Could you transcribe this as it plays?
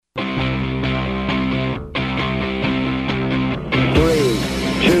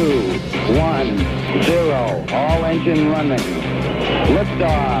Ignition running.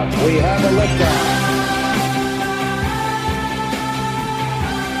 Liftoff. We have a liftoff.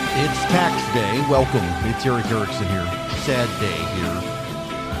 It's tax day. Welcome. It's Eric Erickson here. Sad day here.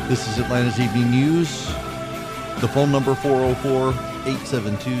 This is Atlanta's Evening News. The phone number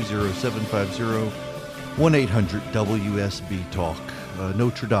 404-872-0750, 1-800-WSB-TALK.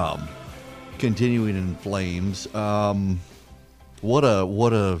 Notre Dame continuing in flames. What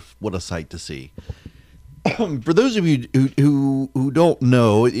a sight to see. For those of you who don't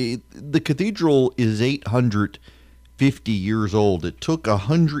know, the cathedral is 850 years old. It took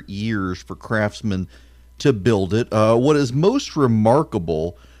 100 years for craftsmen to build it. What is most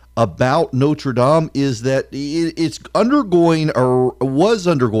remarkable about Notre Dame is that it's undergoing or was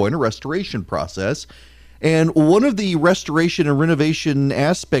undergoing a restoration process. And one of the restoration and renovation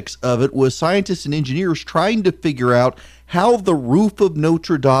aspects of it was scientists and engineers trying to figure out how the roof of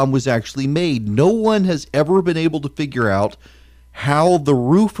Notre Dame was actually made. No one has ever been able to figure out how the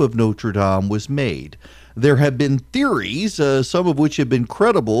roof of Notre Dame was made. There have been theories, some of which have been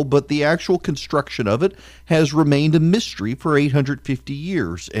credible, but the actual construction of it has remained a mystery for 850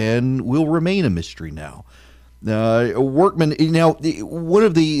 years and will remain a mystery now. One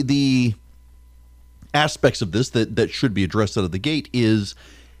of the aspects of this that should be addressed out of the gate is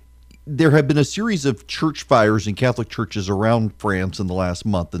there have been a series of church fires in Catholic churches around France in the last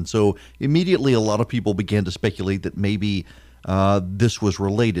month. And so immediately a lot of people began to speculate that maybe this was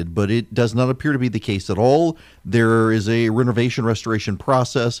related, but it does not appear to be the case at all. There is a restoration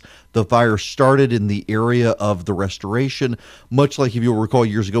process. The fire started in the area of the restoration, much like if you'll recall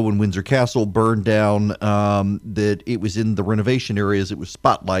years ago when Windsor Castle burned down, that it was in the renovation areas. It was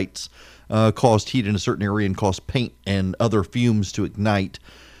spotlights, caused heat in a certain area and caused paint and other fumes to ignite.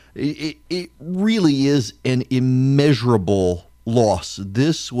 It really is an immeasurable loss.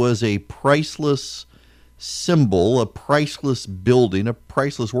 This was a priceless symbol, a priceless building, a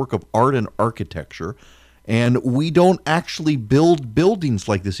priceless work of art and architecture. And we don't actually build buildings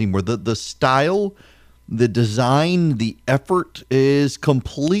like this anymore. The style, the design, the effort is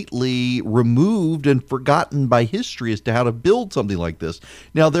completely removed and forgotten by history as to how to build something like this.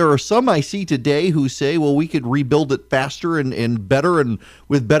 Now, there are some I see today who say, well, we could rebuild it faster and better and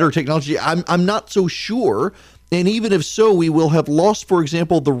with better technology. I'm not so sure. And even if so, we will have lost, for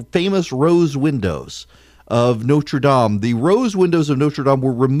example, the famous rose windows of Notre Dame. The rose windows of Notre Dame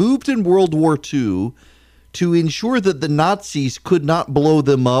were removed in World War II to ensure that the Nazis could not blow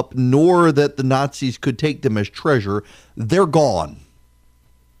them up, nor that the Nazis could take them as treasure. They're gone.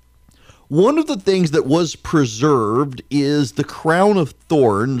 One of the things that was preserved is the crown of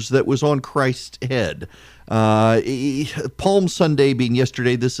thorns that was on Christ's head. Palm Sunday being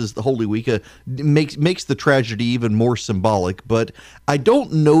yesterday, this is the Holy Week, makes the tragedy even more symbolic, but I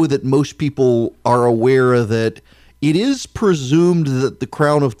don't know that most people are aware that it is presumed that the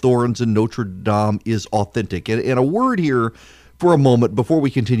crown of thorns in Notre Dame is authentic. And a word here for a moment before we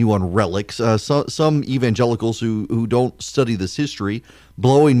continue on relics. Some evangelicals who don't study this history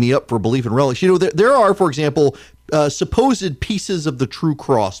blowing me up for belief in relics. You know, there are, for example, supposed pieces of the true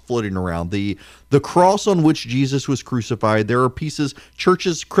cross floating around. The cross on which Jesus was crucified. There are pieces,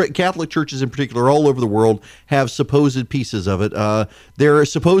 churches, Catholic churches in particular, all over the world have supposed pieces of it. There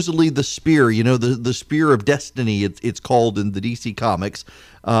is supposedly the spear, you know, the spear of destiny, it's called in the DC Comics.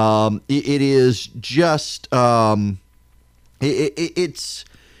 It is just,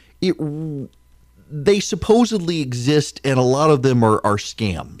 they supposedly exist, and a lot of them are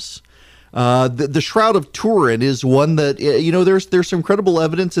scams. The Shroud of Turin is one that, you know, there's some credible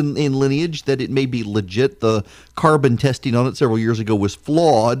evidence in lineage that it may be legit. The carbon testing on it several years ago was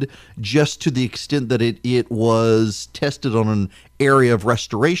flawed, just to the extent that it was tested on an area of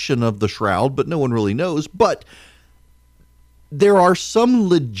restoration of the shroud, but no one really knows. But there are some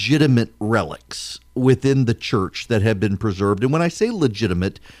legitimate relics within the church that have been preserved. And when I say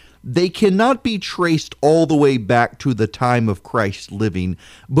legitimate, they cannot be traced all the way back to the time of Christ's living,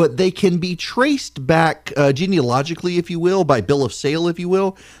 but they can be traced back genealogically, if you will, by bill of sale, if you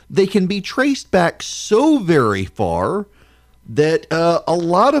will. They can be traced back so very far that a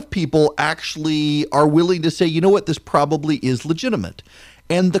lot of people actually are willing to say, you know what, this probably is legitimate.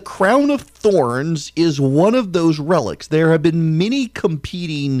 And the crown of thorns is one of those relics. There have been many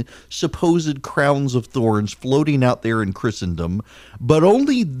competing supposed crowns of thorns floating out there in Christendom, but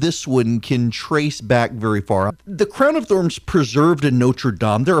only this one can trace back very far. The crown of thorns preserved in Notre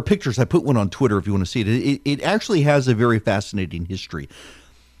Dame, there are pictures. I put one on Twitter if you want to see it. It actually has a very fascinating history.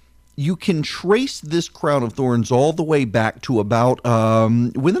 You can trace this crown of thorns all the way back to about,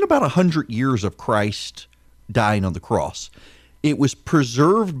 within about 100 years of Christ dying on the cross. It was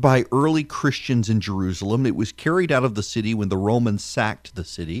preserved by early Christians in Jerusalem. It was carried out of the city when the Romans sacked the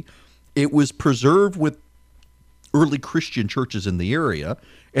city. It was preserved with early Christian churches in the area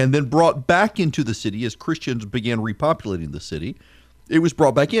and then brought back into the city as Christians began repopulating the city. It was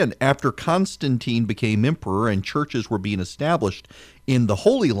brought back in after Constantine became emperor and churches were being established in the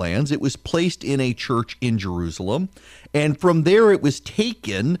Holy Lands. It was placed in a church in Jerusalem, and from there it was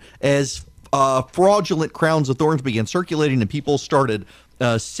taken as fraudulent crowns of thorns began circulating, and people started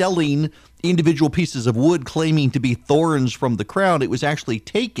selling individual pieces of wood claiming to be thorns from the crown. It was actually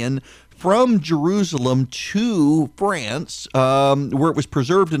taken from Jerusalem to France, where it was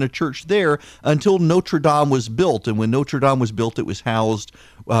preserved in a church there until Notre Dame was built. And when Notre Dame was built, it was housed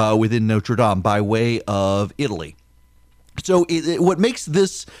within Notre Dame by way of Italy. So what makes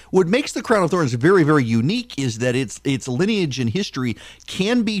the crown of thorns very, very unique is that its lineage and history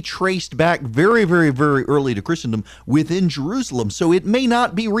can be traced back very, very, very early to Christendom within Jerusalem. So it may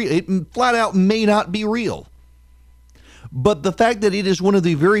not be real. It flat out may not be real. But the fact that it is one of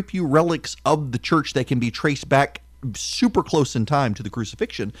the very few relics of the church that can be traced back super close in time to the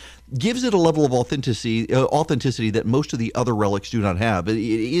crucifixion gives it a level of authenticity that most of the other relics do not have. It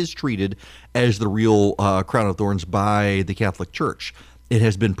is treated as the real crown of thorns by the Catholic Church. It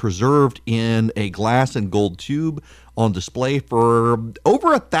has been preserved in a glass and gold tube on display for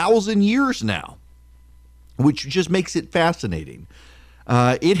over 1,000 years now, which just makes it fascinating.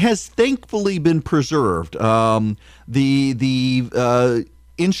 It has thankfully been preserved. The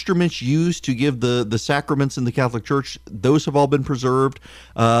instruments used to give the sacraments in the Catholic Church, those have all been preserved.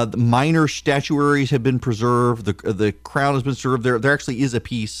 The minor statuaries have been preserved. The crown has been preserved. There actually is a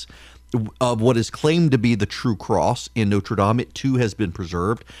piece of what is claimed to be the true cross in Notre Dame. It too has been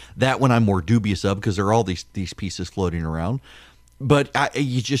preserved. That one I'm more dubious of because there are all these pieces floating around. But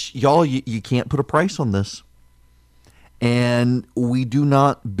you can't put a price on this. And we do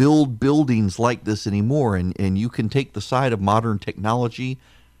not build buildings like this anymore. And you can take the side of modern technology,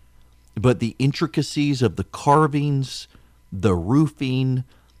 but the intricacies of the carvings, the roofing,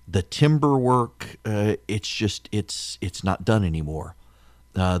 the timber work, it's not done anymore.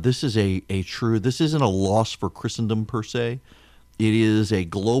 This is this isn't a loss for Christendom per se. It is a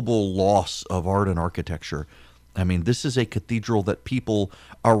global loss of art and architecture. I mean, this is a cathedral that people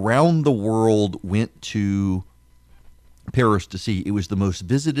around the world went to Paris to see. It was the most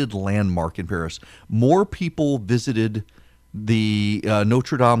visited landmark in Paris. More people visited the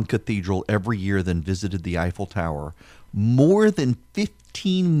Notre Dame Cathedral every year than visited the Eiffel Tower. More than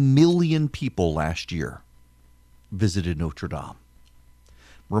 15 million people last year visited Notre Dame.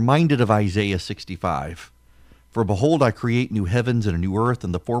 Reminded of Isaiah 65. For behold, I create new heavens and a new earth,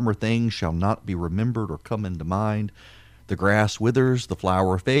 and the former things shall not be remembered or come into mind. The grass withers, the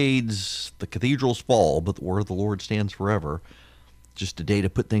flower fades, the cathedrals fall, but the word of the Lord stands forever. Just a day to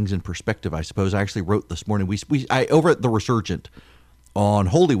put things in perspective, I suppose. I actually wrote this morning. I over at the Resurgent on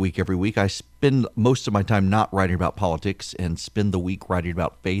Holy Week every week, I spend most of my time not writing about politics and spend the week writing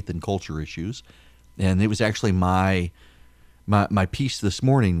about faith and culture issues. And it was actually my piece this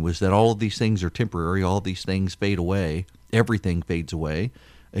morning was that all of these things are temporary. All of these things fade away. Everything fades away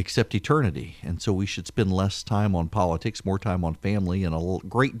except eternity. And so we should spend less time on politics, more time on family, and a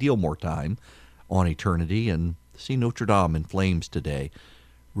great deal more time on eternity. And see Notre Dame in flames today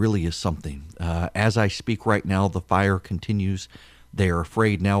really is something. As I speak right now, the fire continues. They are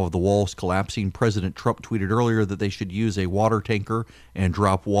afraid now of the walls collapsing. President Trump tweeted earlier that they should use a water tanker and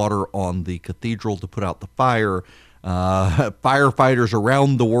drop water on the cathedral to put out the fire. Firefighters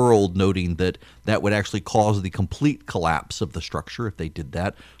around the world noting that would actually cause the complete collapse of the structure if they did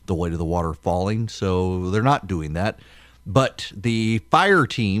that, the weight of the water falling. So they're not doing that. But the fire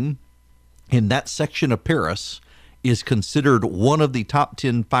team in that section of Paris is considered one of the top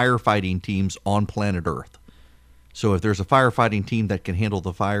 10 firefighting teams on planet Earth. So if there's a firefighting team that can handle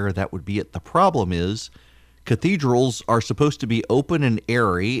the fire, that would be it. The problem is cathedrals are supposed to be open and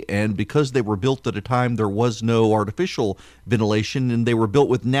airy, and because they were built at a time there was no artificial ventilation, and they were built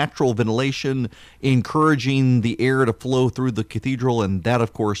with natural ventilation, encouraging the air to flow through the cathedral, and that,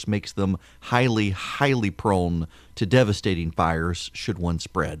 of course, makes them highly, highly prone to devastating fires should one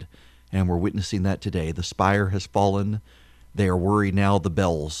spread. And we're witnessing that today. The spire has fallen. They are worried now the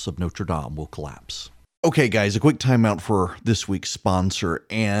bells of Notre Dame will collapse. Okay, guys, a quick timeout for this week's sponsor.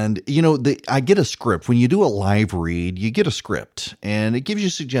 And, I get a script. When you do a live read, you get a script, and it gives you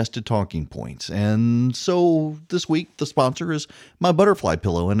suggested talking points. And so this week, the sponsor is my butterfly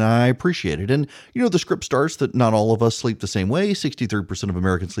pillow, and I appreciate it. And, the script starts that not all of us sleep the same way. 63% of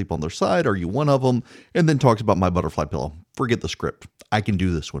Americans sleep on their side. Are you one of them? And then talks about my butterfly pillow. Forget the script. I can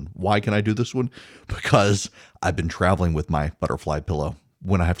do this one. Why can I do this one? Because I've been traveling with my butterfly pillow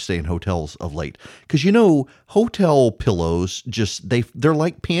when I have to stay in hotels of late. Because, hotel pillows they're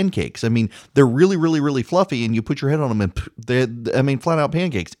like pancakes. I mean, they're really, really, really fluffy, and you put your head on them and flat out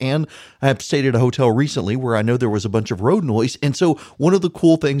pancakes. And I have stayed at a hotel recently where I know there was a bunch of road noise. And so one of the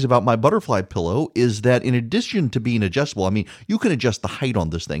cool things about my butterfly pillow is that in addition to being adjustable, I mean, you can adjust the height on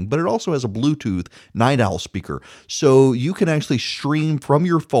this thing, but it also has a Bluetooth night owl speaker. So you can actually stream from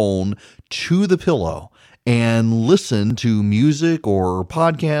your phone to the pillow and listen to music or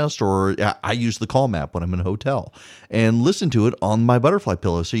podcast, or I use the Calm app when I'm in a hotel, and listen to it on my butterfly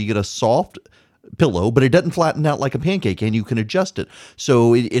pillow. So you get a soft pillow, but it doesn't flatten out like a pancake, and you can adjust it.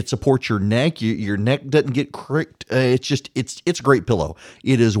 So it supports your neck. Your neck doesn't get cricked. It's a great pillow.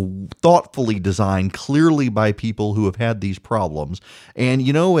 It is thoughtfully designed, clearly by people who have had these problems. And,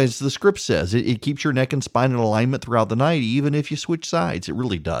 as the script says, it keeps your neck and spine in alignment throughout the night, even if you switch sides. It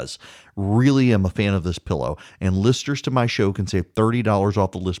really does. Really am a fan of this pillow, and listeners to my show can save $30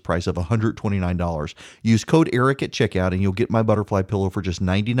 off the list price of $129. Use code ERIC at checkout, and you'll get my butterfly pillow for just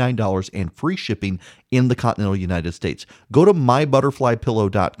 $99 and free shipping in the continental United States. Go to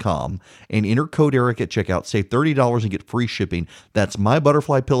mybutterflypillow.com and enter code ERIC at checkout. Save $30 and get free shipping. That's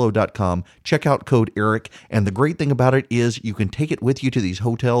mybutterflypillow.com. Check out code ERIC, and the great thing about it is you can take it with you to these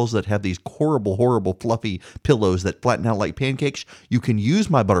hotels that have these horrible, horrible, fluffy pillows that flatten out like pancakes. You can use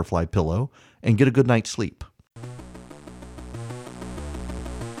my butterfly pillow and get a good night's sleep.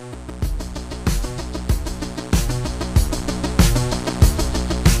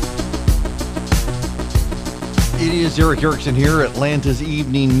 It is Eric Erickson here, Atlanta's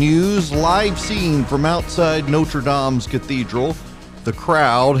Evening News, live scene from outside Notre Dame's cathedral. The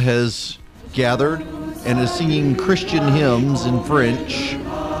crowd has gathered and is singing Christian hymns in French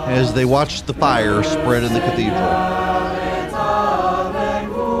as they watch the fire spread in the cathedral.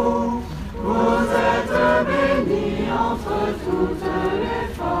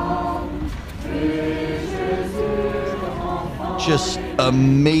 Just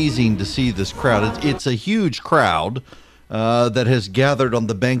amazing to see this crowd. It's a huge crowd that has gathered on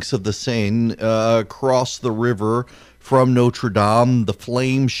the banks of the Seine across the river from Notre Dame. The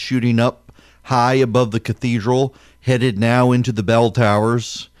flames shooting up high above the cathedral, headed now into the bell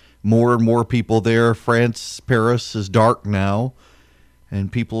towers. More and more people there. Paris is dark now,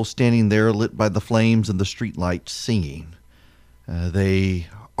 and people standing there lit by the flames and the streetlights singing. They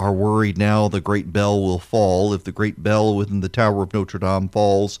are worried now the great bell will fall. If the great bell within the tower of Notre Dame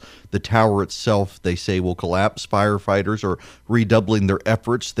falls, the tower itself, they say, will collapse. Firefighters are redoubling their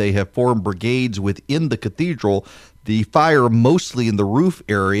efforts. They have formed brigades within the cathedral. The fire mostly in the roof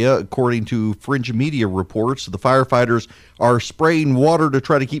area, according to French media reports. The firefighters are spraying water to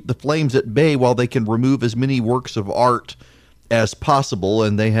try to keep the flames at bay while they can remove as many works of art as possible,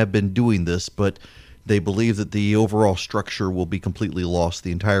 and they have been doing this, but they believe that the overall structure will be completely lost.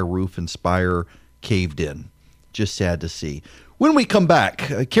 The entire roof and spire caved in. Just sad to see. When we come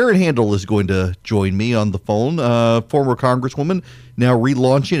back, Karen Handel is going to join me on the phone, former Congresswoman, now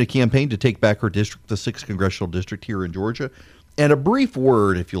relaunching a campaign to take back her district, the 6th Congressional District here in Georgia. And a brief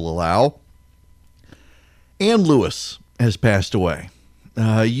word, if you'll allow. Ann Lewis has passed away.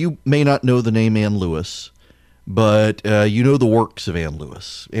 You may not know the name Ann Lewis, but you know the works of Ann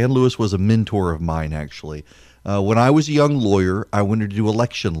Lewis. Ann Lewis was a mentor of mine, actually. When I was a young lawyer, I wanted to do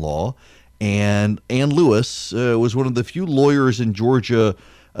election law, and Ann Lewis was one of the few lawyers in Georgia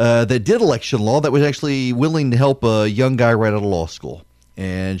that did election law that was actually willing to help a young guy right out of law school.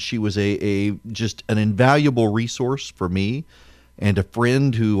 And she was just an invaluable resource for me and a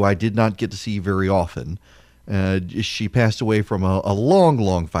friend who I did not get to see very often. She passed away from a long,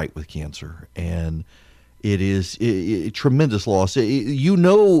 long fight with cancer, and it is a tremendous loss. You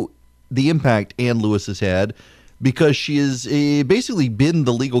know the impact Ann Lewis has had because she has basically been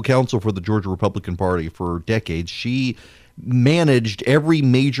the legal counsel for the Georgia Republican Party for decades. She managed every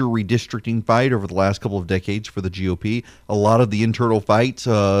major redistricting fight over the last couple of decades for the GOP, a lot of the internal fights,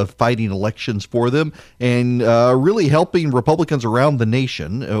 fighting elections for them, and really helping Republicans around the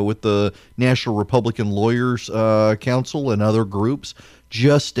nation with the National Republican Lawyers Council and other groups.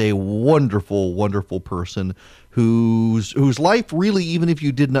 Just a wonderful, wonderful person whose life really, even if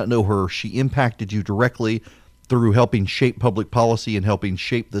you did not know her, she impacted you directly through helping shape public policy and helping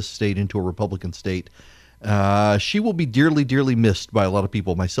shape this state into a Republican state. She will be dearly, dearly missed by a lot of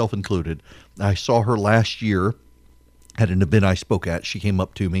people, myself included. I saw her last year at an event I spoke at. She came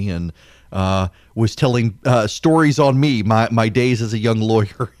up to me and was telling stories on me, my days as a young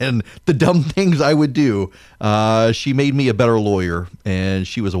lawyer and the dumb things I would do. She made me a better lawyer, and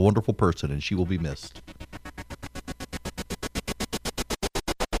she was a wonderful person, and she will be missed.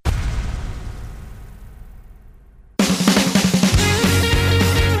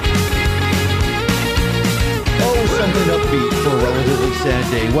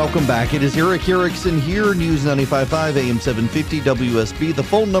 Welcome back. It is Eric Erickson here, News 95.5, AM 750, WSB. The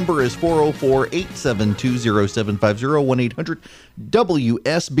phone number is 404-872-0750,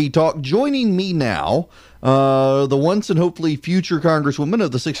 1-800-WSB Talk. Joining me now, the once and hopefully future Congresswoman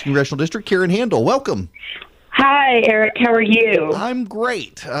of the 6th Congressional District, Karen Handel. Welcome. Hi, Eric. How are you? I'm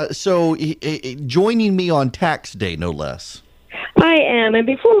great. Joining me on tax day, no less. I am. And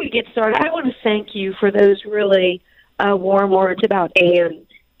before we get started, I want to thank you for those really warm words about Ann.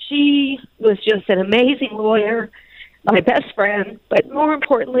 She was just an amazing lawyer, my best friend, but more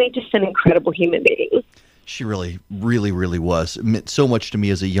importantly, just an incredible human being. She really, really, really was. It meant so much to me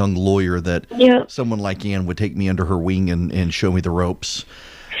as a young lawyer that someone like Ann would take me under her wing and show me the ropes.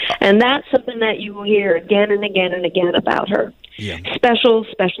 And that's something that you will hear again and again and again about her. Yeah. Special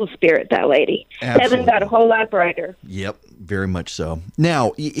spirit, that lady. Absolutely. Heaven got a whole lot brighter. Yep, very much so.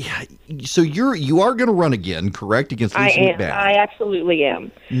 Now, so you are going to run again, correct, against Lisa McBath? I absolutely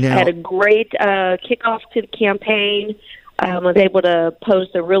am. Now, I had a great kickoff to the campaign. Was able to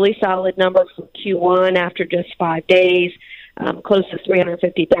post a really solid number for Q1 after just 5 days, close to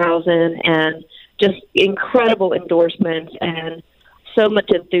 350,000, and just incredible endorsements and so much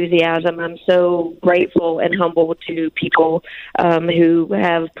enthusiasm. I'm so grateful and humble to people who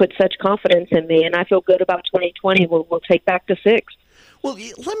have put such confidence in me, and I feel good about 2020. We'll take back to 6. Well,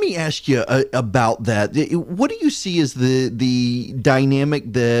 let me ask you about that. What do you see as the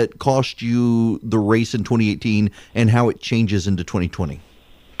dynamic that cost you the race in 2018 and how it changes into 2020?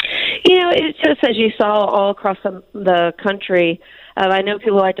 You know, it's just as you saw all across the country. I know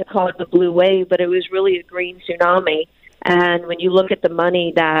people like to call it the blue wave, but it was really a green tsunami. And when you look at the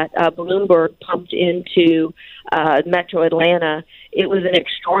money that Bloomberg pumped into Metro Atlanta, it was an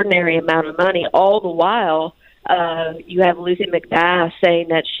extraordinary amount of money. All the while, you have Lucy McBath saying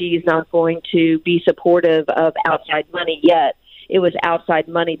that she's not going to be supportive of outside money yet. It was outside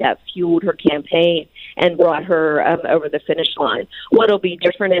money that fueled her campaign and brought her over the finish line. What will be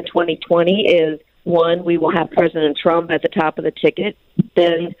different in 2020 is, one, we will have President Trump at the top of the ticket,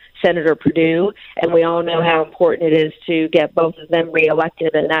 then Senator Perdue, and we all know how important it is to get both of them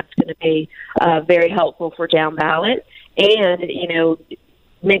reelected, and that's going to be very helpful for down ballot. And, you know,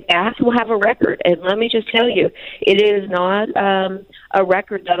 McBath will have a record, and let me just tell you, it is not a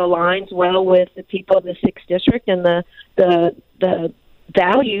record that aligns well with the people of the 6th District and the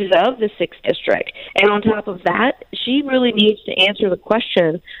values of the 6th District. And on top of that, she really needs to answer the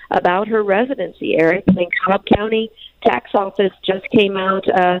question about her residency, Eric. I mean, Cobb County Tax Office just came out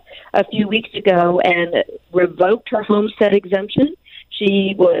a few weeks ago and revoked her homestead exemption.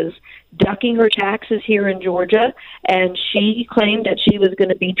 She was ducking her taxes here in Georgia, and she claimed that she was going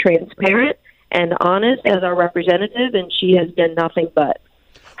to be transparent and honest as our representative, and she has been nothing but.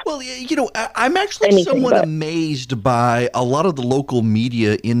 Well, you know, I'm actually somewhat amazed by a lot of the local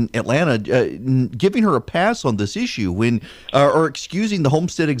media in Atlanta giving her a pass on this issue or excusing the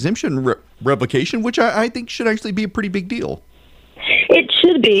homestead exemption revocation, which I think should actually be a pretty big deal. It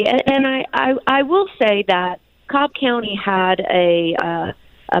should be, and I will say that Cobb County had an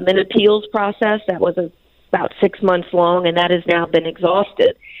appeals process that was about 6 months long, and that has now been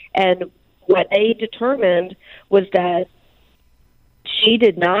exhausted. And what they determined was that she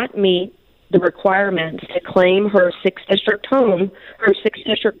did not meet the requirements to claim her 6th District home, her 6th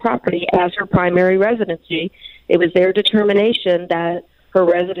District property as her primary residency. It was their determination that her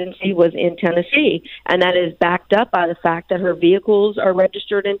residency was in Tennessee, and that is backed up by the fact that her vehicles are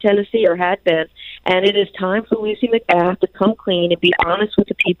registered in Tennessee or had been. And it is time for Lucy McBath to come clean and be honest with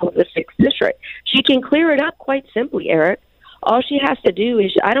the people of the 6th District. She can clear it up quite simply, Eric. All she has to do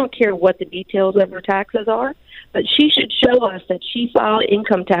is, I don't care what the details of her taxes are, but she should show us that she filed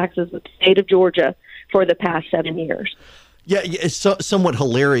income taxes with the state of Georgia for the past 7 years. Yeah, it's somewhat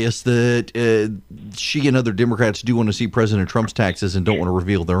hilarious that she and other Democrats do want to see President Trump's taxes and don't want to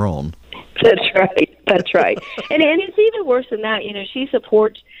reveal their own. That's right. That's right. and it's even worse than that. You know, she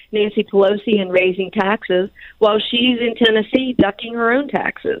supports Nancy Pelosi in raising taxes while she's in Tennessee ducking her own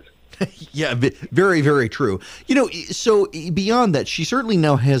taxes. Yeah, very, very true. You know, so beyond that, she certainly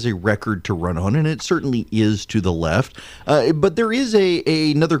now has a record to run on, and it certainly is to the left. But there is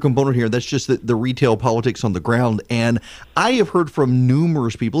another component here. That's just the retail politics on the ground. And I have heard from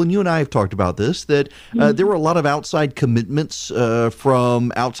numerous people, and you and I have talked about this, that there were a lot of outside commitments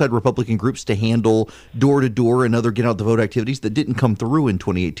from outside Republican groups to handle door-to-door and other get-out-the-vote activities that didn't come through in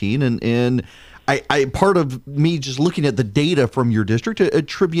 2018. And I part of me just looking at the data from your district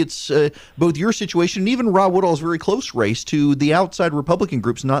attributes both your situation and even Rob Woodall's very close race to the outside Republican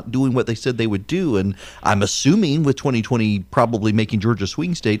groups not doing what they said they would do. And I'm assuming with 2020 probably making Georgia a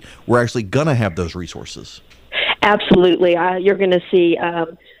swing state, we're actually going to have those resources. Absolutely. You're going to see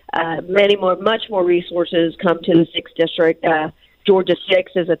much more resources come to the 6th District. Georgia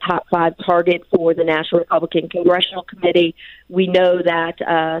 6 is a top 5 target for the National Republican Congressional Committee. We know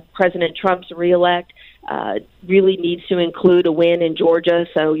that President Trump's reelect really needs to include a win in Georgia,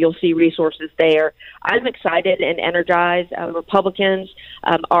 so you'll see resources there. I'm excited and energized. Republicans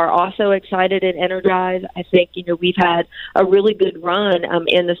are also excited and energized. I think, we've had a really good run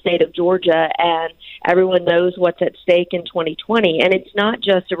in the state of Georgia, and everyone knows what's at stake in 2020. And it's not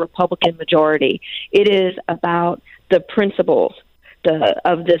just a Republican majority. It is about the principles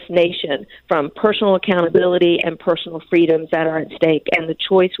of this nation, from personal accountability and personal freedoms that are at stake, and the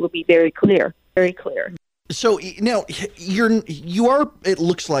choice will be very clear, very clear. So now you are, it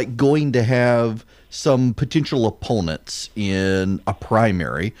looks like, going to have some potential opponents in a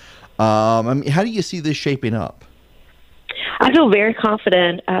primary. How do you see this shaping up? I feel very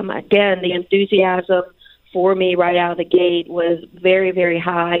confident. Again, the enthusiasm for me right out of the gate was very, very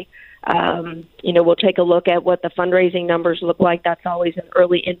high. We'll take a look at what the fundraising numbers look like. That's always an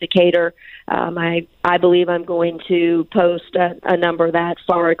early indicator. I believe I'm going to post a number that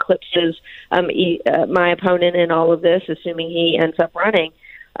far eclipses my opponent in all of this, assuming he ends up running.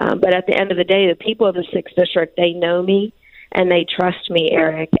 But at the end of the day, the people of the 6th District, they know me and they trust me,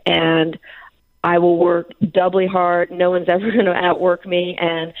 Eric, and I will work doubly hard. No one's ever going to outwork me,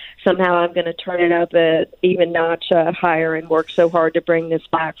 and somehow I'm going to turn it up an even notch higher and work so hard to bring this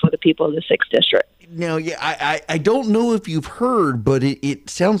back for the people of the 6th District. Now, I don't know if you've heard, but it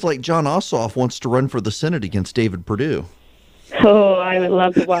sounds like Jon Ossoff wants to run for the Senate against David Perdue. Oh, I would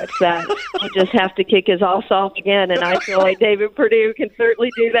love to watch that. We'll just have to kick his ass off again, and I feel like David Perdue can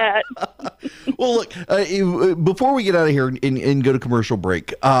certainly do that. Well, look, before we get out of here and go to commercial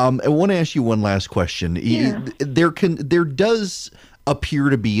break, I want to ask you one last question. Yeah. There does appear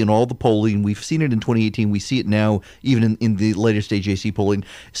to be, in all the polling, we've seen it in 2018, we see it now even in the latest AJC polling,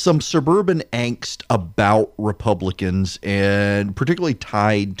 some suburban angst about Republicans, and particularly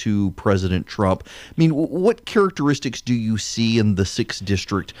tied to President Trump. I mean, what characteristics do you see in the 6th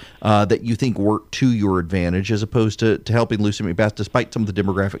District that you think work to your advantage as opposed to helping Lucy McBath despite some of the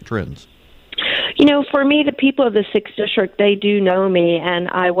demographic trends? For me, the people of the 6th District, they do know me, and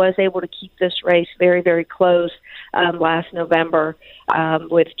I was able to keep this race very, very close last November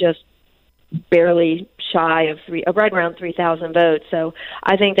with just barely shy of right around 3,000 votes. So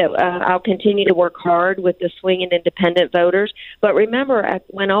I think that I'll continue to work hard with the swing and independent voters. But remember,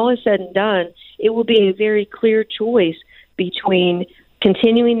 when all is said and done, it will be a very clear choice between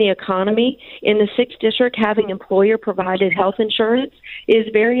continuing the economy. In the 6th District, having employer-provided health insurance is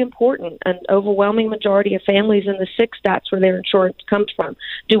very important. An overwhelming majority of families in the 6th, that's where their insurance comes from.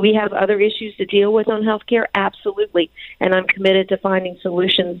 Do we have other issues to deal with on health care? Absolutely, and I'm committed to finding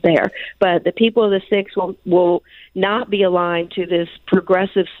solutions there. But the people of the 6th will not be aligned to this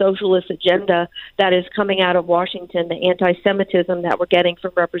progressive socialist agenda that is coming out of Washington, the anti-Semitism that we're getting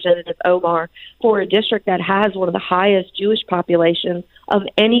from Representative Omar, for a district that has one of the highest Jewish populations of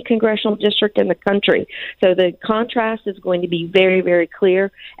any congressional district in the country. So the contrast is going to be very, very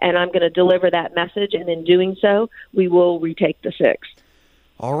clear, and I'm going to deliver that message, and in doing so, we will retake the 6th.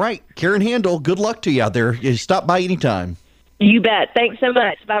 All right. Karen Handel, good luck to you out there. You stop by anytime. You bet. Thanks so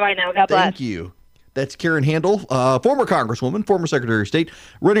much. Bye-bye now. God bless. Thank you. That's Karen Handel, former Congresswoman, former Secretary of State,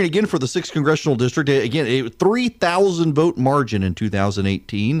 running again for the 6th Congressional District. Again, a 3,000 vote margin in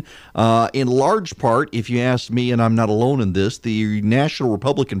 2018. In large part, if you ask me, and I'm not alone in this, the National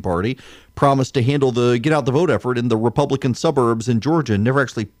Republican Party promised to handle the get out the vote effort in the Republican suburbs in Georgia and never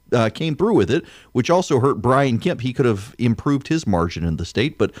actually came through with it, which also hurt Brian Kemp. He could have improved his margin in the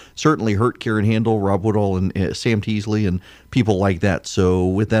state, but certainly hurt Karen Handel, Rob Woodall, and Sam Teasley and people like that. So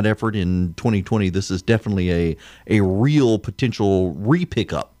with that effort in 2020, this is definitely a real potential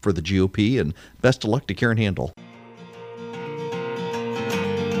re-pickup for the GOP, and best of luck to Karen Handel.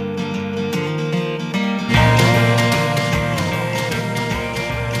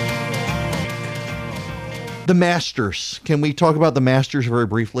 The Masters. Can we talk about the Masters very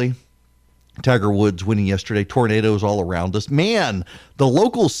briefly? Tiger Woods winning yesterday. Tornadoes all around us. Man, the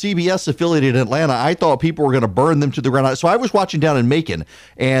local CBS affiliate in Atlanta, I thought people were going to burn them to the ground. So I was watching down in Macon,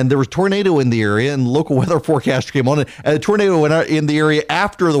 and there was a tornado in the area, and the local weather forecaster came on, and the tornado went out in the area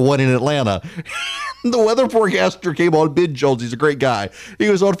after the one in Atlanta. The weather forecaster came on, Ben Jones. He's a great guy. He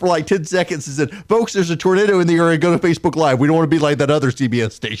was on for like 10 seconds and said, folks, there's a tornado in the area. Go to Facebook Live. We don't want to be like that other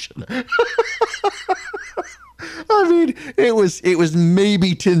CBS station. I mean, it was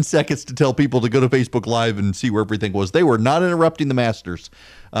maybe 10 seconds to tell people to go to Facebook Live and see where everything was. They were not interrupting the Masters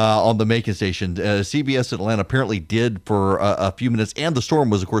on the Macon station. CBS Atlanta apparently did for a few minutes, and the storm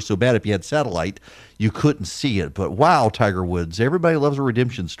was, of course, so bad if you had satellite, you couldn't see it. But wow, Tiger Woods, everybody loves a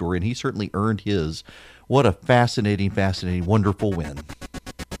redemption story, and he certainly earned his. What a fascinating, wonderful win.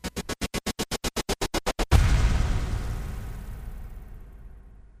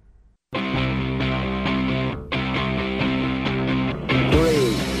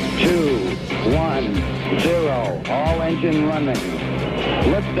 Engine running.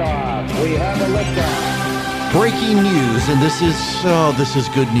 Liftoff. We have a liftoff. Breaking news, and this is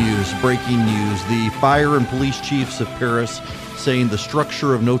good news. Breaking news. The fire and police chiefs of Paris saying the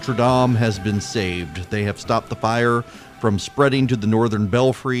structure of Notre Dame has been saved. They have stopped the fire from spreading to the northern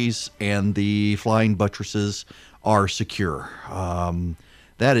belfries, and the flying buttresses are secure.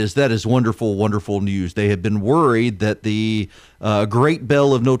 That is wonderful news. They had been worried that the Great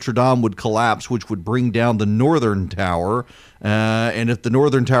Bell of Notre Dame would collapse, which would bring down the northern tower. And if the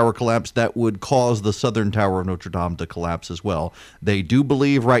northern tower collapsed, that would cause the southern tower of Notre Dame to collapse as well. They do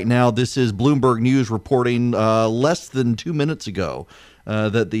believe right now, this is Bloomberg News reporting less than 2 minutes ago,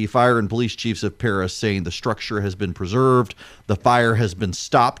 that the fire and police chiefs of Paris saying the structure has been preserved. The fire has been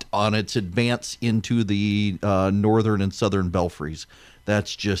stopped on its advance into the northern and southern belfries.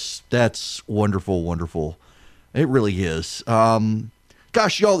 That's wonderful. It really is.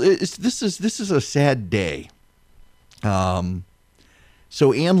 Gosh, y'all, this is a sad day.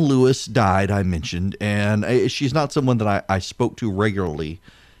 So Ann Lewis died, I mentioned, and she's not someone that I spoke to regularly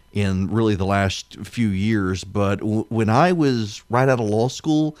in really the last few years. But when I was right out of law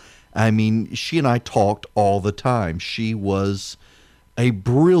school, I mean, she and I talked all the time. She was a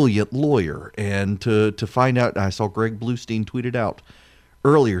brilliant lawyer, and to find out, I saw Greg Bluestein tweeted out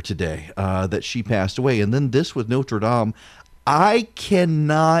earlier today that she passed away. And then this with Notre Dame, I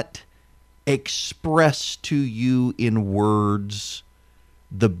cannot express to you in words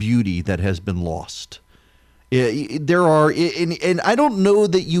the beauty that has been lost. There are, and I don't know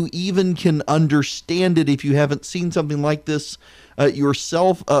that you even can understand it if you haven't seen something like this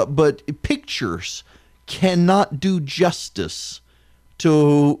yourself, but pictures cannot do justice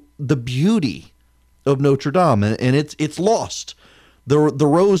to the beauty of Notre Dame, and it's lost. The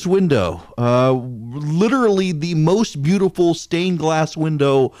rose window, literally the most beautiful stained glass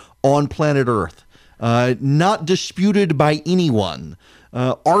window on planet Earth, not disputed by anyone.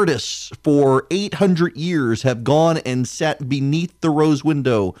 Artists for 800 years have gone and sat beneath the rose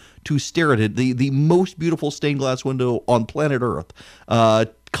window to stare at it, the most beautiful stained glass window on planet Earth,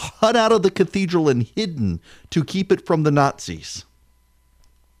 cut out of the cathedral and hidden to keep it from the Nazis,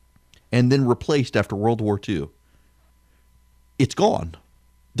 and then replaced after World War II. It's gone.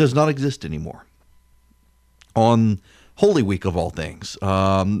 Does not exist anymore. On Holy Week of all things,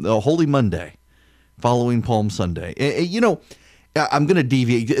 Holy Monday, following Palm Sunday. I'm going to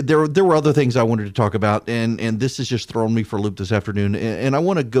deviate. There were other things I wanted to talk about, and this has just thrown me for a loop this afternoon. And I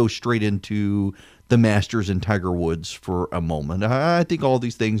want to go straight into the Masters and Tiger Woods for a moment. I think all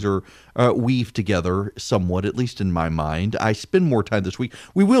these things are weaved together somewhat, at least in my mind. I spend more time this week.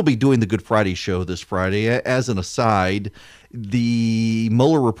 We will be doing the Good Friday show this Friday. As an aside, the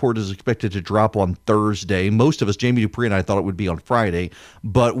Mueller report is expected to drop on Thursday. Most of us, Jamie Dupree and I, thought it would be on Friday,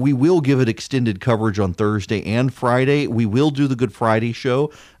 but we will give it extended coverage on Thursday and Friday. We will do the Good Friday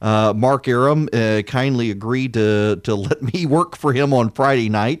show. Mark Aram kindly agreed to let me work for him on Friday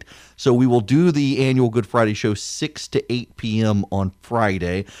night. So we will do the annual Good Friday show 6 to 8 p.m. on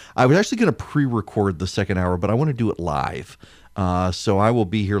Friday. I was actually going to pre-record the second hour, but I want to do it live. So I will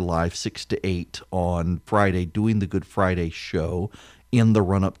be here live 6 to 8 on Friday doing the Good Friday show in the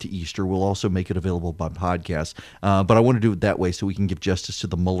run-up to Easter. We'll also make it available by podcast. But I want to do it that way so we can give justice to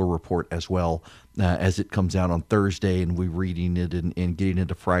the Mueller report as well as it comes out on Thursday, and we're reading it and getting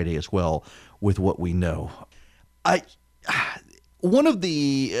into Friday as well with what we know. One of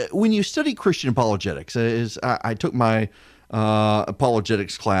the, when you study Christian apologetics, I took my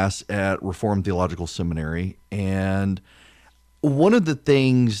apologetics class at Reformed Theological Seminary, and one of the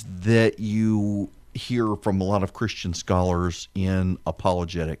things that you hear from a lot of Christian scholars in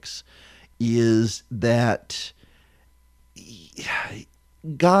apologetics is that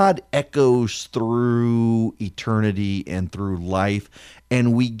God echoes through eternity and through life,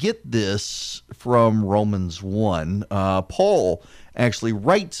 and we get this from Romans 1. Paul actually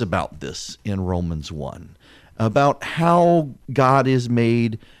writes about this in Romans 1, about how God is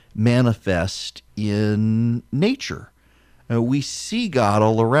made manifest in nature. We see God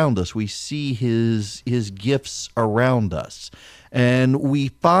all around us. We see his gifts around us. And we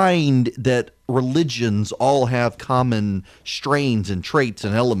find that religions all have common strains and traits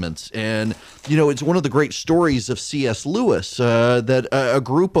and elements. And, it's one of the great stories of C.S. Lewis that an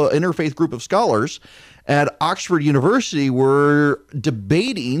interfaith group of scholars at Oxford University were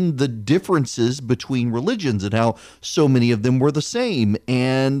debating the differences between religions and how so many of them were the same.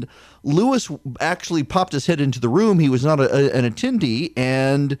 And Lewis actually popped his head into the room. He was not an attendee,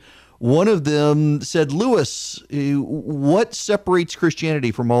 and one of them said, "Lewis, what separates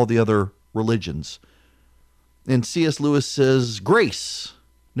Christianity from all the other religions?" And C.S. Lewis says, "Grace.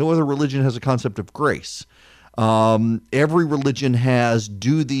 No other religion has a concept of grace. Every religion has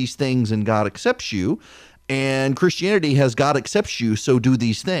do these things and God accepts you. And Christianity has God accepts you, so do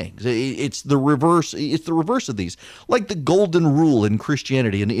these things." It's the reverse. It's the reverse of these, like the golden rule in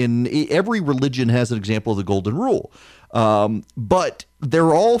Christianity. And in every religion has an example of the golden rule. But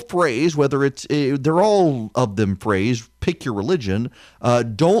they're all phrased, they're all of them phrased, pick your religion.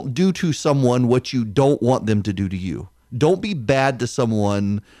 Don't do to someone what you don't want them to do to you. Don't be bad to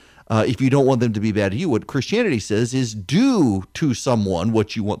someone if you don't want them to be bad to you. What Christianity says is do to someone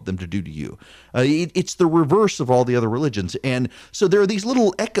what you want them to do to you. It's the reverse of all the other religions. And so there are these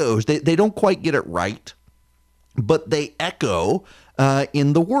little echoes. They don't quite get it right, but they echo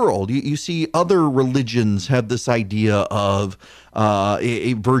in the world. You see other religions have this idea of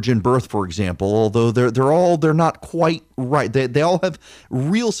a virgin birth, for example, although they're not quite right. They all have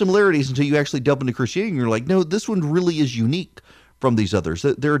real similarities until you actually delve into Christianity and you're like, no, this one really is unique from these others.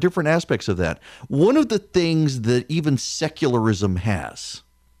 There are different aspects of that. One of the things that even secularism has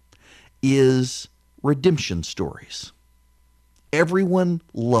is redemption stories. Everyone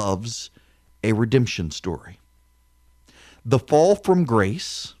loves a redemption story. The fall from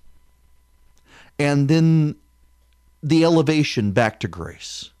grace, and then the elevation back to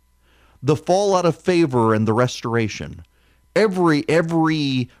grace. The fall out of favor and the restoration.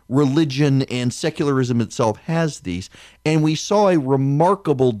 Every religion and secularism itself has these, and we saw a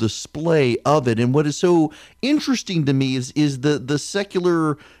remarkable display of it. And what is so interesting to me is the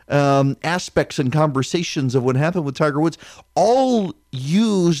secular aspects and conversations of what happened with Tiger Woods all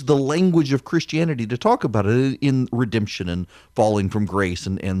use the language of Christianity to talk about it in redemption and falling from grace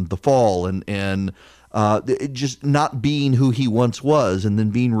and the fall and just not being who he once was and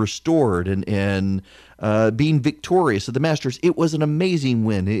then being restored and being victorious at the Masters. It was an amazing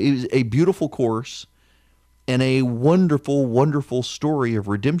win. It was a beautiful course and a wonderful, wonderful story of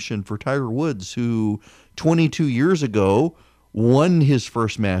redemption for Tiger Woods, who 22 years ago won his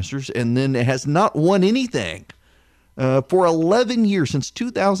first Masters and then has not won anything. For 11 years, since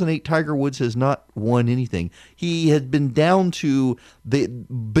 2008, Tiger Woods has not won anything. He had been down to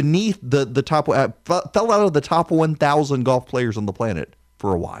beneath the top, fell out of the top 1,000 golf players on the planet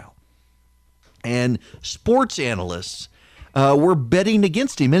for a while. And sports analysts were betting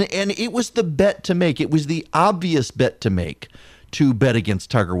against him, and it was the bet to make. It was the obvious bet to make, to bet against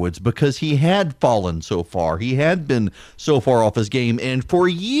Tiger Woods, because he had fallen so far. He had been so far off his game, and for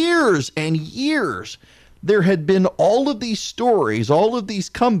years and years, there had been all of these stories, all of these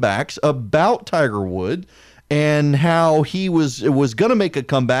comebacks about Tiger Woods and how he was going to make a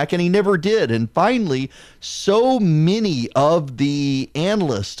comeback, and he never did. And finally, so many of the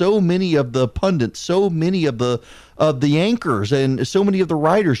analysts, so many of the pundits, so many of the anchors, and so many of the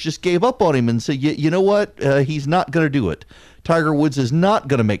writers just gave up on him and said, you know what, he's not going to do it. Tiger Woods is not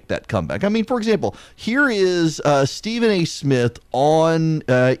going to make that comeback. I mean, for example, here is Stephen A. Smith on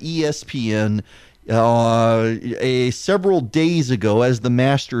ESPN several days ago as the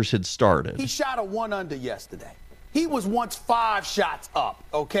Masters had started. He shot a 1-under yesterday. He was once 5 shots up,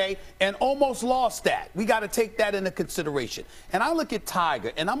 okay, and almost lost that. We got to take that into consideration. And I look at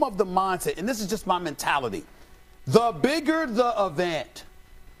Tiger, and I'm of the mindset, and this is just my mentality. The bigger the event,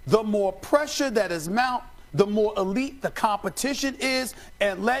 the more pressure that is mounted, the more elite the competition is,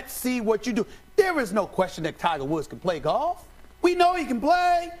 and let's see what you do. There is no question that Tiger Woods can play golf. We know he can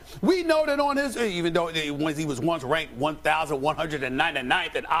play. We know that on his, even though he was once ranked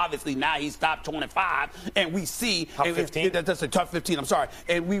 1,199th, and obviously now he's top 25, and we see. Top 15? That's a top 15, I'm sorry.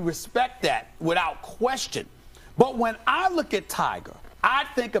 And we respect that without question. But when I look at Tiger, I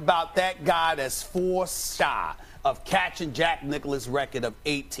think about that guy that's 4 shy of catching Jack Nicklaus' record of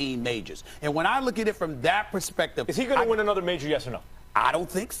 18 majors. And when I look at it from that perspective. Is he going to win another major, yes or no? I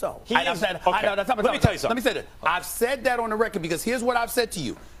don't think so. Let me tell you something. Let me say this. I've said that on the record because here's what I've said to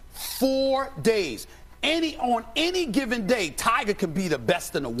you. 4 days. On any given day, Tiger could be the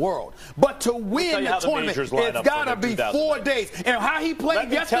best in the world. But to win the tournament, it's got to be 4 days. And how he played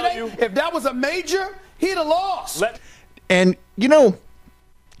yesterday, if that was a major, he'd have lost. And,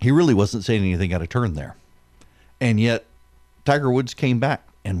 he really wasn't saying anything out of turn there. And yet, Tiger Woods came back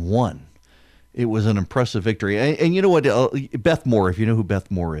and won. It was an impressive victory. And you know what? Beth Moore, if you know who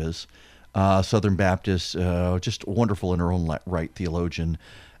Beth Moore is, Southern Baptist, just wonderful in her own right theologian,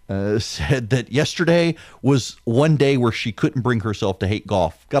 said that yesterday was one day where she couldn't bring herself to hate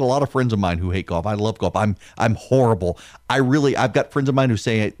golf. Got a lot of friends of mine who hate golf. I love golf. I'm horrible. I've got friends of mine who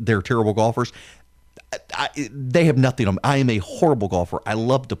say they're terrible golfers. They have nothing on me. I am a horrible golfer. I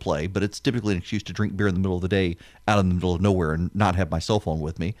love to play, but it's typically an excuse to drink beer in the middle of the day out in the middle of nowhere and not have my cell phone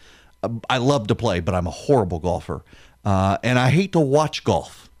with me. I love to play, but I'm a horrible golfer. And I hate to watch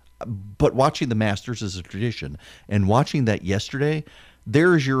golf. But watching the Masters is a tradition. And watching that yesterday,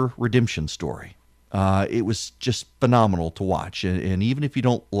 there's your redemption story. It was just phenomenal to watch. And even if you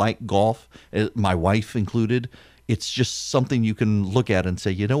don't like golf, my wife included, it's just something you can look at and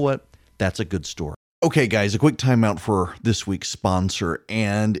say, you know what? That's a good story. Okay, guys, a quick timeout for this week's sponsor.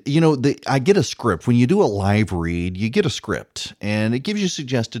 And, I get a script. When you do a live read, you get a script, and it gives you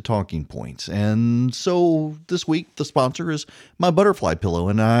suggested talking points. And so this week, the sponsor is my butterfly pillow,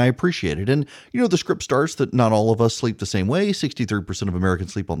 and I appreciate it. And, the script starts that not all of us sleep the same way. 63% of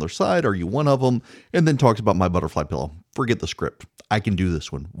Americans sleep on their side. Are you one of them? And then talks about my butterfly pillow. Forget the script. I can do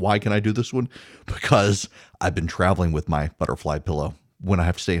this one. Why can I do this one? Because I've been traveling with my butterfly pillow when I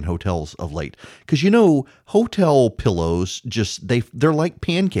have to stay in hotels of late. Because, hotel pillows they're like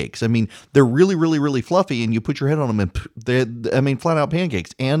pancakes. I mean, they're really, really, really fluffy, and you put your head on them and flat out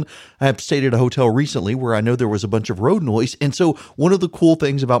pancakes. And I have stayed at a hotel recently where I know there was a bunch of road noise. And so one of the cool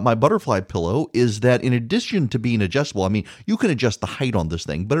things about my butterfly pillow is that in addition to being adjustable, I mean, you can adjust the height on this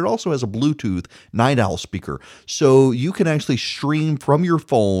thing, but it also has a Bluetooth night owl speaker. So you can actually stream from your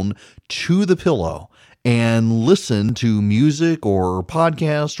phone to the pillow and listen to music or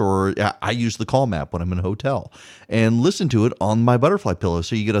podcast, or I use the Calm app when I'm in a hotel, and listen to it on my butterfly pillow.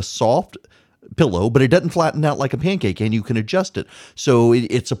 So you get a soft pillow, but it doesn't flatten out like a pancake, and you can adjust it. So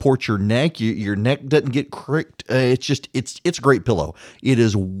it supports your neck. Your neck doesn't get cricked. It's a great pillow. It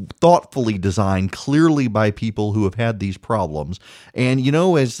is thoughtfully designed, clearly by people who have had these problems. And,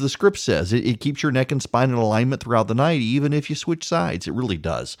 as the script says, it keeps your neck and spine in alignment throughout the night, even if you switch sides. It really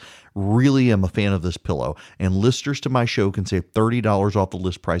does. Really am a fan of this pillow, and listeners to my show can save $30 off the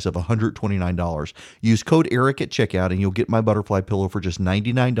list price of $129. Use code ERIC at checkout, and you'll get my butterfly pillow for just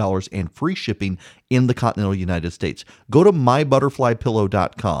 $99 and free shipping in the continental United States. Go to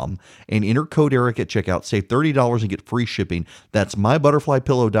mybutterflypillow.com and enter code ERIC at checkout. Save $30 and get free shipping. That's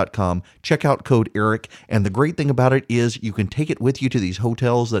mybutterflypillow.com. Check out code ERIC, and the great thing about it is you can take it with you to these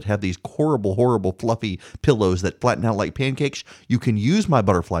hotels that have these horrible, horrible, fluffy pillows that flatten out like pancakes. You can use my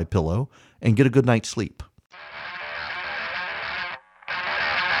butterfly pillow and get a good night's sleep.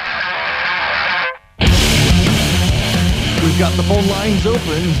 We've got the phone lines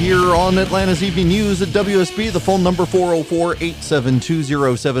open here on Atlanta's Evening News at WSB. The phone number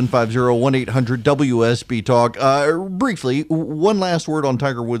 404-872-0750, 1-800-WSB Talk. Briefly, one last word on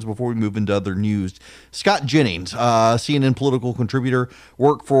Tiger Woods before we move into other news. Scott Jennings, CNN political contributor,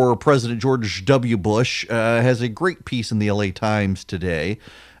 worked for President George W. Bush, has a great piece in the LA Times today.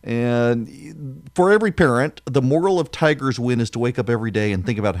 And for every parent, the moral of Tiger's win is to wake up every day and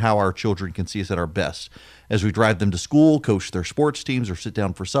think about how our children can see us at our best. As we drive them to school, coach their sports teams, or sit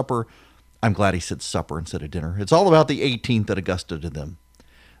down for supper. I'm glad he said supper instead of dinner. It's all about the 18th at Augusta to them.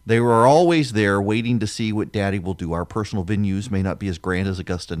 They were always there waiting to see what Daddy will do. Our personal venues may not be as grand as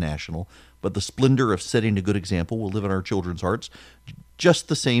Augusta National, but the splendor of setting a good example will live in our children's hearts just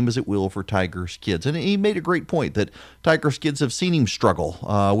the same as it will for Tiger's kids. And he made a great point that Tiger's kids have seen him struggle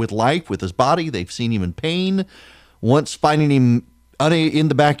with life, with his body. They've seen him in pain. Once finding him in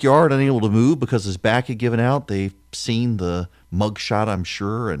the backyard, unable to move because his back had given out. They've seen the mugshot, I'm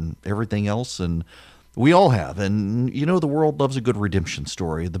sure, and everything else, and we all have. And, the world loves a good redemption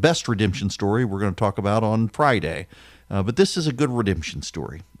story. The best redemption story we're going to talk about on Friday. But this is a good redemption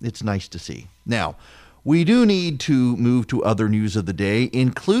story. It's nice to see. Now, we do need to move to other news of the day,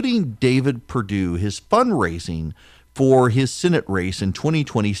 including David Perdue, his fundraising for his Senate race in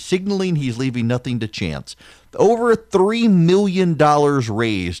 2020, signaling he's leaving nothing to chance. Over $3 million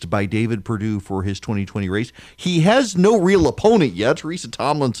raised by David Perdue for his 2020 race. He has no real opponent yet. Teresa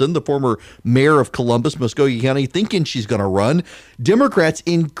Tomlinson, the former mayor of Columbus, Muskogee County, thinking she's going to run. Democrats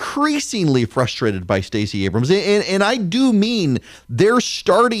increasingly frustrated by Stacey Abrams. And I do mean they're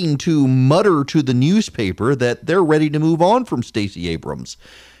starting to mutter to the newspaper that they're ready to move on from Stacey Abrams.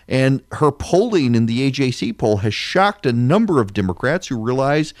 And her polling in the AJC poll has shocked a number of Democrats who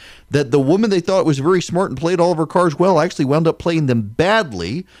realize that the woman they thought was very smart and played all of her cards well actually wound up playing them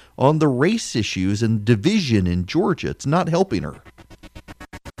badly on the race issues and division in Georgia. It's not helping her.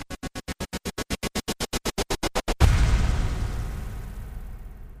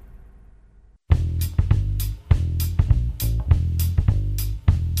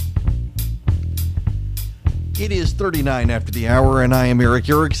 It is 39 after the hour, and I am Eric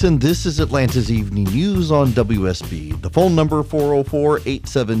Erickson. This is Atlanta's Evening News on WSB. The phone number,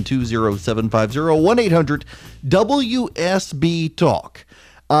 404-872-0750, 1-800-WSB-TALK.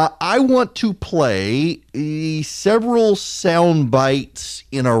 I want to play several sound bites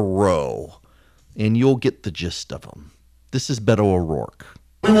in a row, and you'll get the gist of them. This is Beto O'Rourke.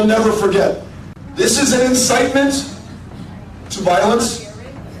 We will never forget. This is an incitement to violence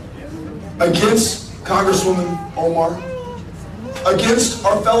against Congresswoman Omar, against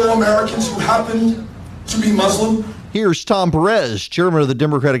our fellow Americans who happen to be Muslim. Here's Tom Perez, chairman of the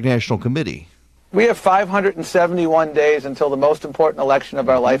Democratic National Committee. We have 571 days until the most important election of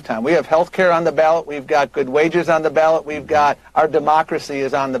our lifetime. We have health care on the ballot. We've got good wages on the ballot. We've got our democracy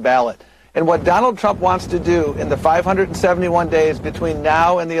is on the ballot. And what Donald Trump wants to do in the 571 days between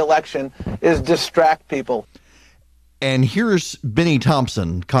now and the election is distract people. And here's Benny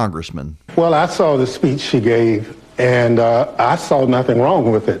Thompson, congressman. Well, I saw the speech she gave, and I saw nothing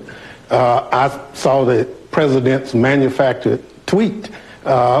wrong with it. I saw the president's manufactured tweet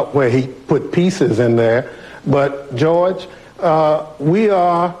where he put pieces in there. But, George, we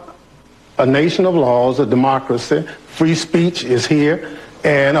are a nation of laws, a democracy. Free speech is here.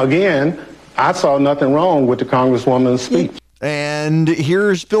 And, again, I saw nothing wrong with the Congresswoman's speech. And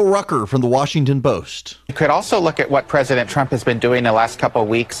here's Phil Rucker from the Washington Post. You could also look at what President Trump has been doing the last couple of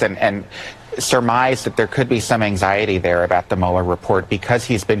weeks and surmise that there could be some anxiety there about the Mueller report because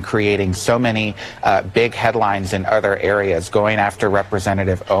he's been creating so many big headlines in other areas, going after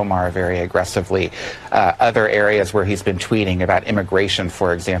Representative Omar very aggressively, other areas where he's been tweeting about immigration,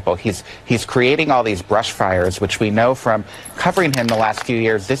 for example. He's creating all these brush fires, which we know from covering him the last few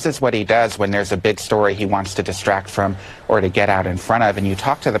years. This is what he does when there's a big story he wants to distract from or to get out in front of. And you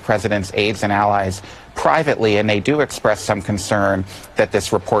talk to the president's aides and allies privately, and they do express some concern that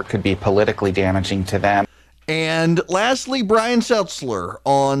this report could be politically damaging to them. And lastly, Brian Seltzler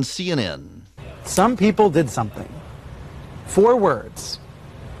on CNN. Some people did something. 4 words.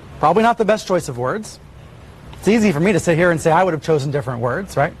 Probably not the best choice of words. It's easy for me to sit here and say I would have chosen different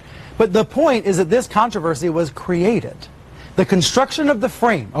words, right? But the point is that this controversy was created. The construction of the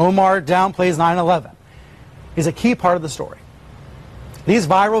frame, Omar downplays 9/11, is a key part of the story. These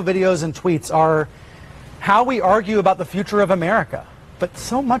viral videos and tweets are how we argue about the future of America, but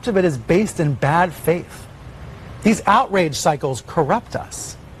so much of it is based in bad faith. These outrage cycles corrupt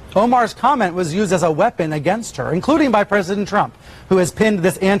us. Omar's comment was used as a weapon against her, including by President Trump, who has pinned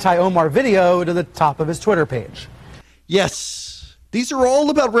this anti-Omar video to the top of his Twitter page. Yes, these are all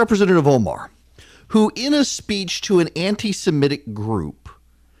about Representative Omar, who in a speech to an anti-Semitic group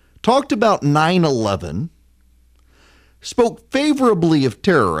talked about 9/11, spoke favorably of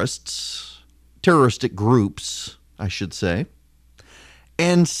terroristic groups, I should say,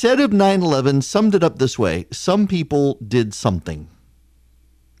 and said of 9/11, summed it up this way: some people did something.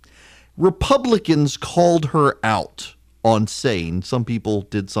 Republicans called her out on saying some people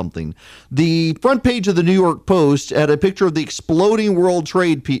did something. The front page of the New York Post had a picture of the exploding World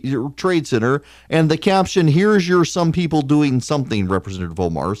Trade Center and the caption, "Here's your some people doing something, Representative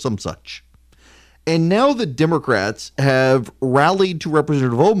Omar," some such. And now the Democrats have rallied to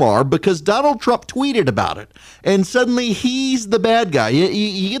Representative Omar because Donald Trump tweeted about it. And suddenly he's the bad guy.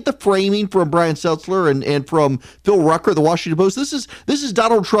 You get the framing from Brian Seltzler and from Phil Rucker, the Washington Post. This is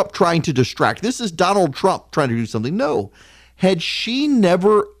Donald Trump trying to distract. This is Donald Trump trying to do something. No. Had she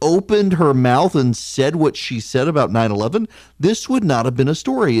never opened her mouth and said what she said about 9/11, this would not have been a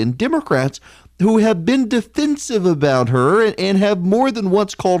story. And Democrats who have been defensive about her and have more than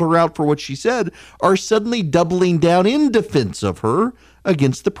once called her out for what she said are suddenly doubling down in defense of her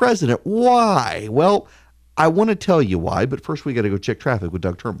against the president. Why? Well, I want to tell you why, but first we got to go check traffic with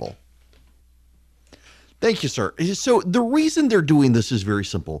Doug Turnbull. Thank you, sir. So the reason they're doing this is very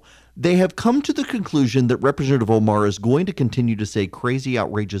simple. They have come to the conclusion that Representative Omar is going to continue to say crazy,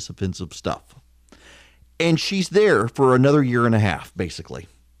 outrageous, offensive stuff. And she's there for another year and a half, basically.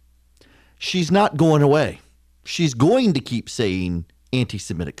 She's not going away. She's going to keep saying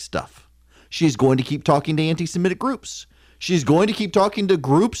anti-Semitic stuff. She's going to keep talking to anti-Semitic groups. She's going to keep talking to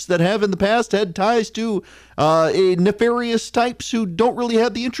groups that have in the past had ties to nefarious types who don't really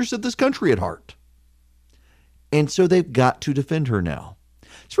have the interests of this country at heart. And so they've got to defend her now.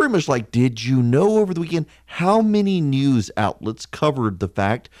 It's very much like, did you know over the weekend how many news outlets covered the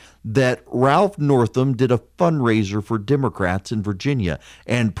fact that Ralph Northam did a fundraiser for Democrats in Virginia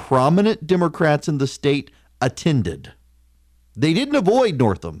and prominent Democrats in the state attended? They didn't avoid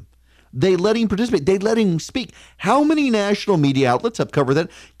Northam. They let him participate. They let him speak. How many national media outlets have covered that?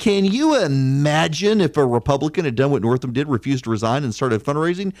 Can you imagine if a Republican had done what Northam did, refused to resign and started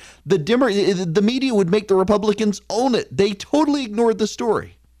fundraising? The media would make the Republicans own it. They totally ignored the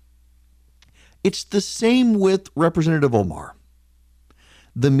story. It's the same with Representative Omar.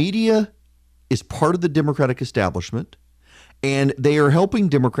 The media is part of the Democratic establishment, and they are helping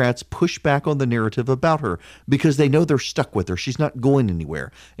Democrats push back on the narrative about her because they know they're stuck with her. She's not going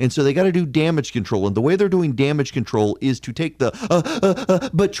anywhere. And so they got to do damage control. And the way they're doing damage control is to take the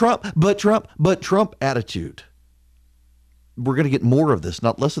but Trump attitude. We're going to get more of this,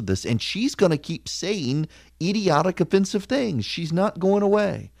 not less of this. And she's going to keep saying idiotic, offensive things. She's not going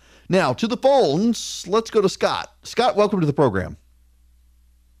away. Now, to the phones, let's go to Scott. Scott, welcome to the program.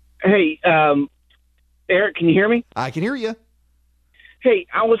 Hey, Eric, can you hear me? I can hear you. Hey,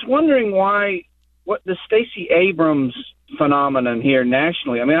 I was wondering what the Stacey Abrams phenomenon here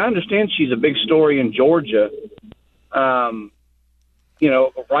nationally. I mean, I understand she's a big story in Georgia,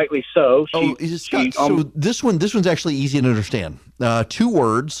 rightly so. So this one's actually easy to understand. 2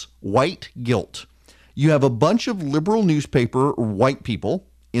 words, white guilt. You have a bunch of liberal newspaper white people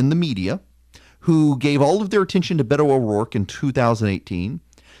in the media who gave all of their attention to Beto O'Rourke in 2018.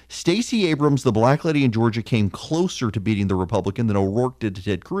 Stacey Abrams, the black lady in Georgia, came closer to beating the Republican than O'Rourke did to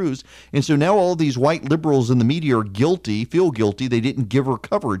Ted Cruz. And so now all these white liberals in the media are feel guilty. They didn't give her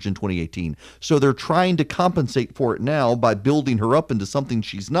coverage in 2018. So they're trying to compensate for it now by building her up into something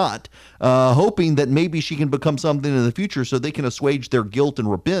she's not, hoping that maybe she can become something in the future so they can assuage their guilt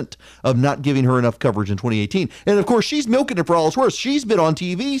and repent of not giving her enough coverage in 2018. And of course, she's milking it for all it's worth. She's been on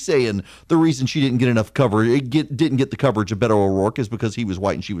TV saying the reason she didn't get enough coverage, didn't get the coverage of Beto O'Rourke is because he was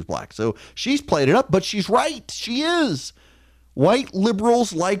white and she was black. So she's played it up, but she's right. She is. White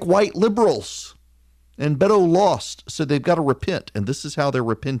liberals like white liberals. And Beto lost, so they've got to repent. And this is how they're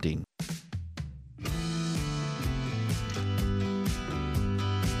repenting.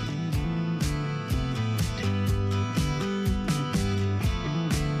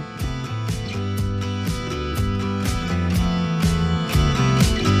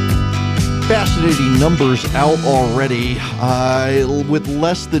 Fascinating numbers out already. With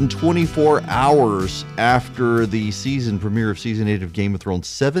less than 24 hours after the season premiere of Season 8 of Game of Thrones,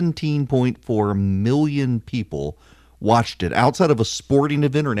 17.4 million people watched it. Outside of a sporting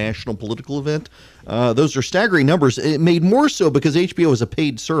event or national political event, those are staggering numbers. It made more so because HBO is a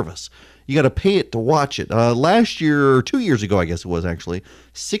paid service. You got to pay it to watch it. Last year, 2 years ago, I guess it was actually,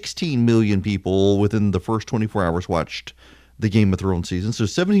 16 million people within the first 24 hours watched the Game of Thrones season. So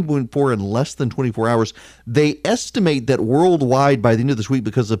 17.4 in less than 24 hours. They estimate that worldwide by the end of this week,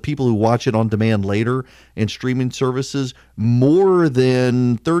 because of people who watch it on demand later and streaming services, more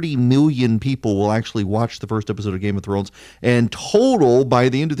than 30 million people will actually watch the first episode of Game of Thrones. And total, by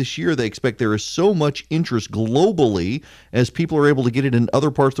the end of this year, they expect there is so much interest globally as people are able to get it in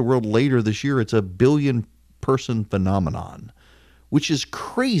other parts of the world later this year. It's a billion-person phenomenon, which is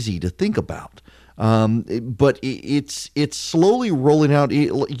crazy to think about. But it's slowly rolling out.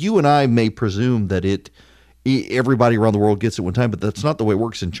 You and I may presume that everybody around the world gets it one time, but that's not the way it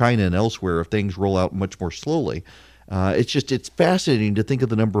works in China and elsewhere. If things roll out much more slowly, it's fascinating to think of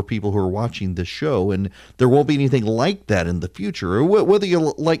the number of people who are watching this show, and there won't be anything like that in the future, whether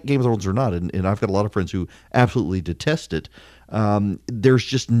you like Game of Thrones or not. And I've got a lot of friends who absolutely detest it. There's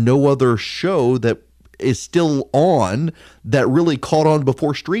just no other show that is still on that really caught on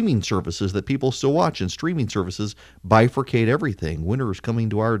before streaming services that people still watch, and streaming services bifurcate everything. Winter is coming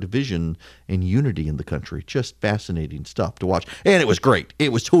to our division and unity in the country. Just fascinating stuff to watch. And it was great.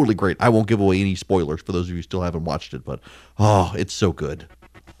 It was totally great. I won't give away any spoilers for those of you who still haven't watched it, but it's so good.